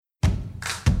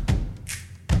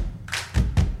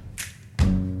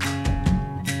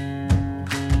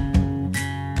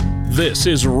This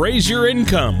is Raise Your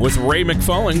Income with Ray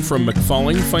McFalling from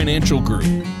McFalling Financial Group.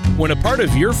 When a part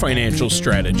of your financial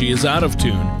strategy is out of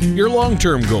tune, your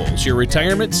long-term goals, your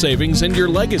retirement savings, and your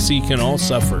legacy can all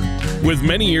suffer. With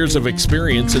many years of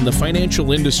experience in the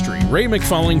financial industry, Ray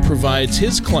McFalling provides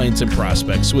his clients and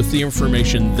prospects with the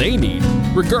information they need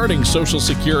regarding Social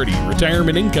Security,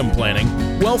 retirement income planning,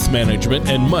 wealth management,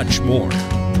 and much more.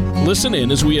 Listen in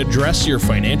as we address your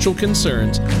financial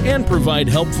concerns and provide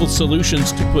helpful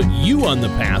solutions to put you on the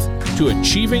path to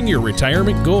achieving your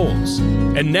retirement goals.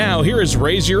 And now, here is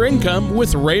Raise Your Income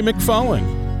with Ray McFalling.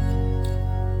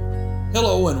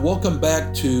 Hello, and welcome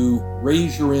back to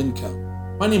Raise Your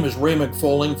Income. My name is Ray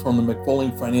McFalling from the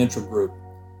McFalling Financial Group.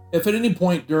 If at any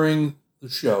point during the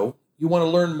show you want to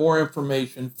learn more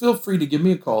information, feel free to give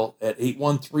me a call at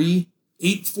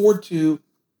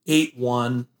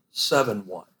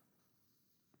 813-842-8171.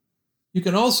 You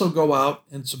can also go out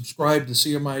and subscribe to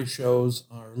see my shows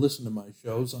or listen to my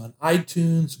shows on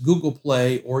iTunes, Google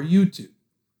Play, or YouTube.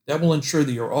 That will ensure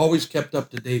that you're always kept up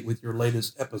to date with your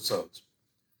latest episodes.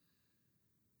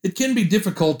 It can be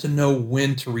difficult to know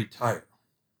when to retire.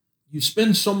 You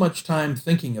spend so much time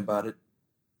thinking about it,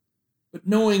 but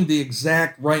knowing the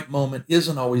exact right moment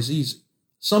isn't always easy.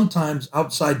 Sometimes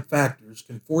outside factors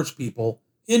can force people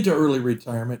into early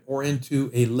retirement or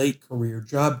into a late career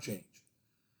job change.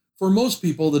 For most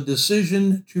people, the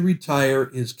decision to retire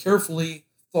is carefully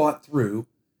thought through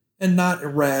and not a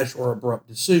rash or abrupt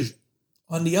decision.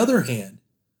 On the other hand,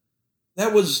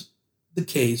 that was the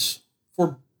case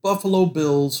for Buffalo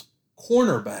Bills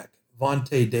cornerback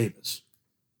Vontae Davis.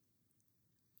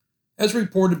 As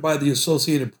reported by the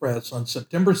Associated Press on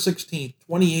September 16,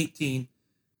 2018,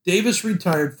 Davis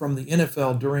retired from the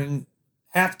NFL during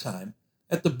halftime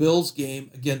at the Bills game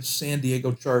against San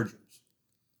Diego Chargers.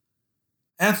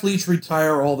 Athletes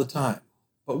retire all the time,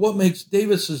 but what makes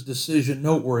Davis's decision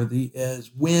noteworthy is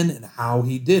when and how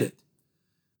he did it.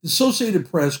 The Associated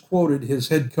Press quoted his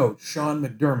head coach, Sean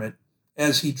McDermott,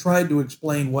 as he tried to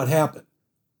explain what happened.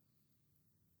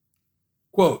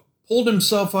 Quote, pulled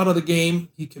himself out of the game.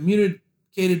 He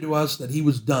communicated to us that he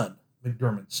was done,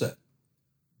 McDermott said.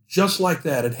 Just like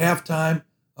that, at halftime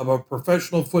of a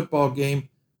professional football game,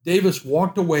 Davis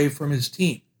walked away from his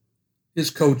team,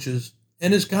 his coaches,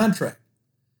 and his contract.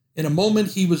 In a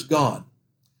moment, he was gone.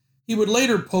 He would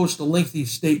later post a lengthy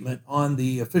statement on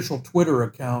the official Twitter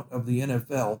account of the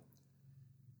NFL.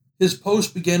 His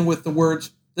post began with the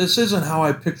words, "This isn't how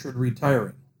I pictured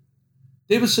retiring."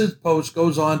 Davis's post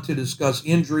goes on to discuss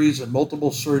injuries and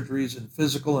multiple surgeries and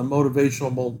physical and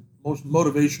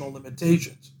motivational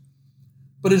limitations.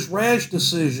 But his rash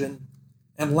decision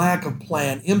and lack of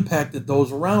plan impacted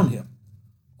those around him.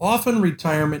 Often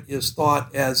retirement is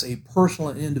thought as a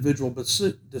personal and individual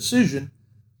decision,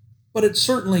 but it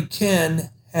certainly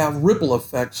can have ripple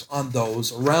effects on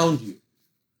those around you.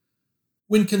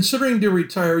 When considering to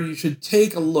retire, you should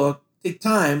take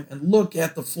time and look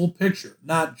at the full picture,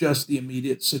 not just the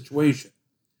immediate situation.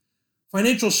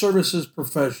 Financial services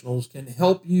professionals can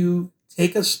help you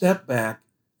take a step back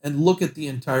and look at the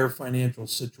entire financial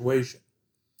situation.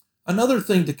 Another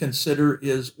thing to consider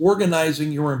is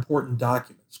organizing your important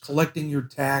documents, collecting your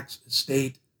tax,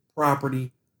 estate,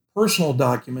 property, personal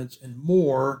documents, and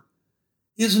more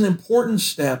is an important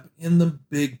step in the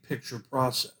big picture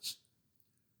process.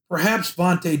 Perhaps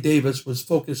Vontae Davis was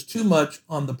focused too much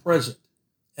on the present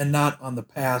and not on the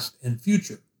past and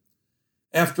future.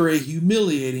 After a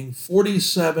humiliating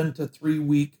 47-3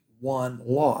 week 1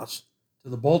 loss to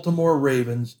the Baltimore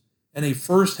Ravens and a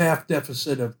first half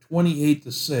deficit of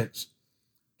 28-6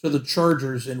 to the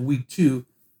Chargers in week 2,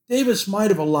 Davis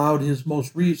might have allowed his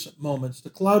most recent moments to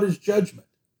cloud his judgment.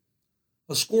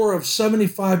 A score of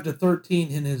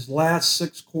 75-13 in his last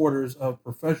 6 quarters of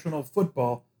professional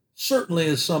football certainly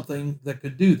is something that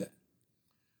could do that.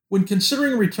 When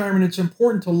considering retirement, it's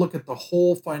important to look at the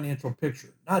whole financial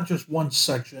picture, not just one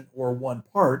section or one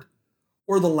part,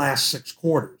 or the last 6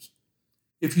 quarters.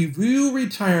 If you view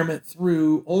retirement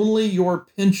through only your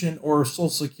pension or Social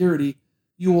Security,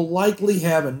 you will likely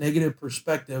have a negative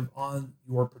perspective on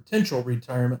your potential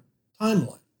retirement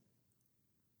timeline.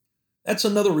 That's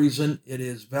another reason it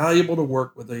is valuable to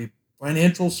work with a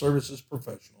financial services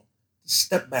professional to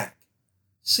step back,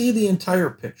 see the entire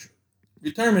picture.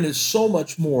 Retirement is so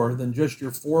much more than just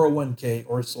your 401k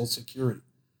or Social Security.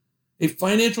 A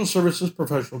financial services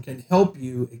professional can help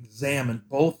you examine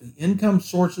both the income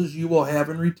sources you will have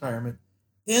in retirement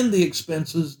and the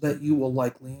expenses that you will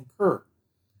likely incur.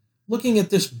 Looking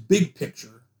at this big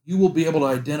picture, you will be able to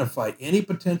identify any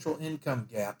potential income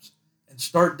gaps and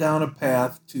start down a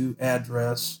path to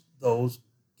address those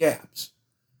gaps.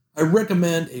 I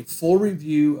recommend a full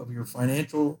review of your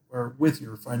with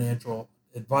your financial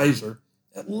advisor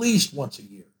at least once a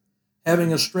year.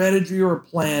 Having a strategy or a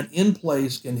plan in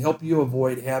place can help you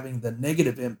avoid having the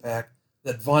negative impact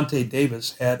that Vontae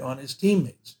Davis had on his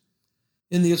teammates.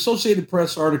 In the Associated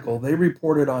Press article, they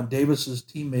reported on Davis's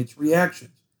teammates'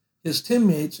 reactions. His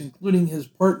teammates, including his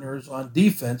partners on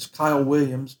defense, Kyle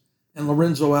Williams and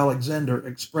Lorenzo Alexander,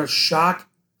 expressed shock,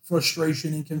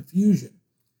 frustration, and confusion.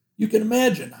 You can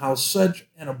imagine how such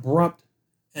an abrupt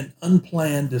and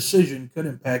unplanned decision could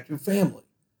impact your family,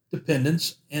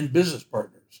 dependents, and business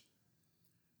partners.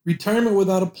 Retirement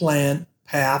without a plan,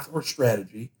 path, or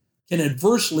strategy can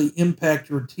adversely impact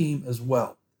your team as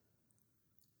well.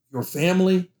 Your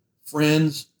family,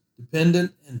 friends,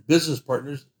 dependent, and business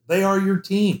partners, they are your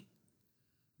team.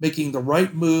 Making the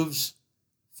right moves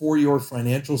for your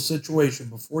financial situation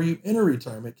before you enter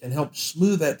retirement can help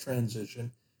smooth that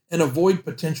transition and avoid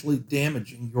potentially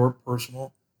damaging your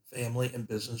personal, family, and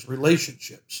business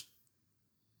relationships.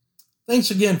 Thanks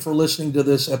again for listening to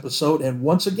this episode. And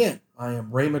once again, I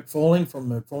am Ray McFalling from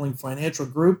McFalling Financial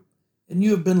Group, and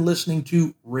you have been listening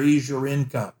to Raise Your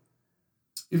Income.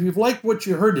 If you've liked what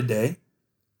you heard today,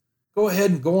 go ahead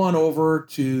and go on over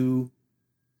to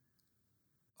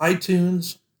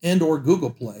iTunes and or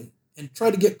Google Play and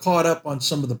try to get caught up on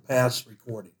some of the past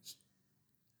recordings.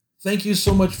 Thank you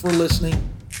so much for listening,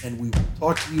 and we will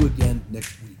talk to you again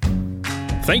next week.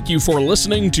 Thank you for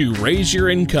listening to Raise Your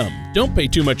Income. Don't pay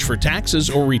too much for taxes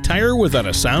or retire without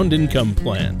a sound income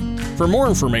plan. For more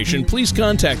information, please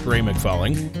contact Ray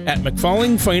McFalling at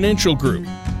McFalling Financial Group.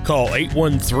 Call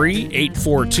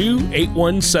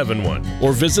 813-842-8171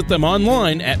 or visit them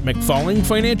online at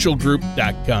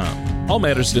McFallingFinancialGroup.com. All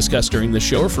matters discussed during this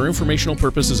show are for informational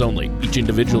purposes only. Each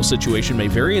individual situation may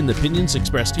vary, and the opinions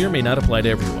expressed here may not apply to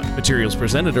everyone. Materials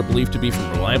presented are believed to be from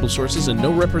reliable sources, and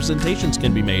no representations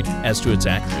can be made as to its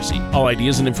accuracy. All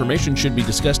ideas and information should be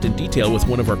discussed in detail with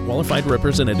one of our qualified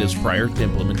representatives prior to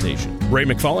implementation. Ray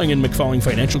McFalling and McFalling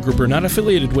Financial Group are not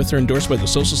affiliated with or endorsed by the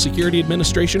Social Security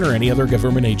Administration or any other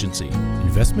government agency.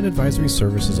 Investment advisory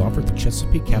services offered through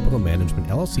Chesapeake Capital Management,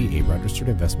 LLC, a registered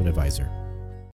investment advisor.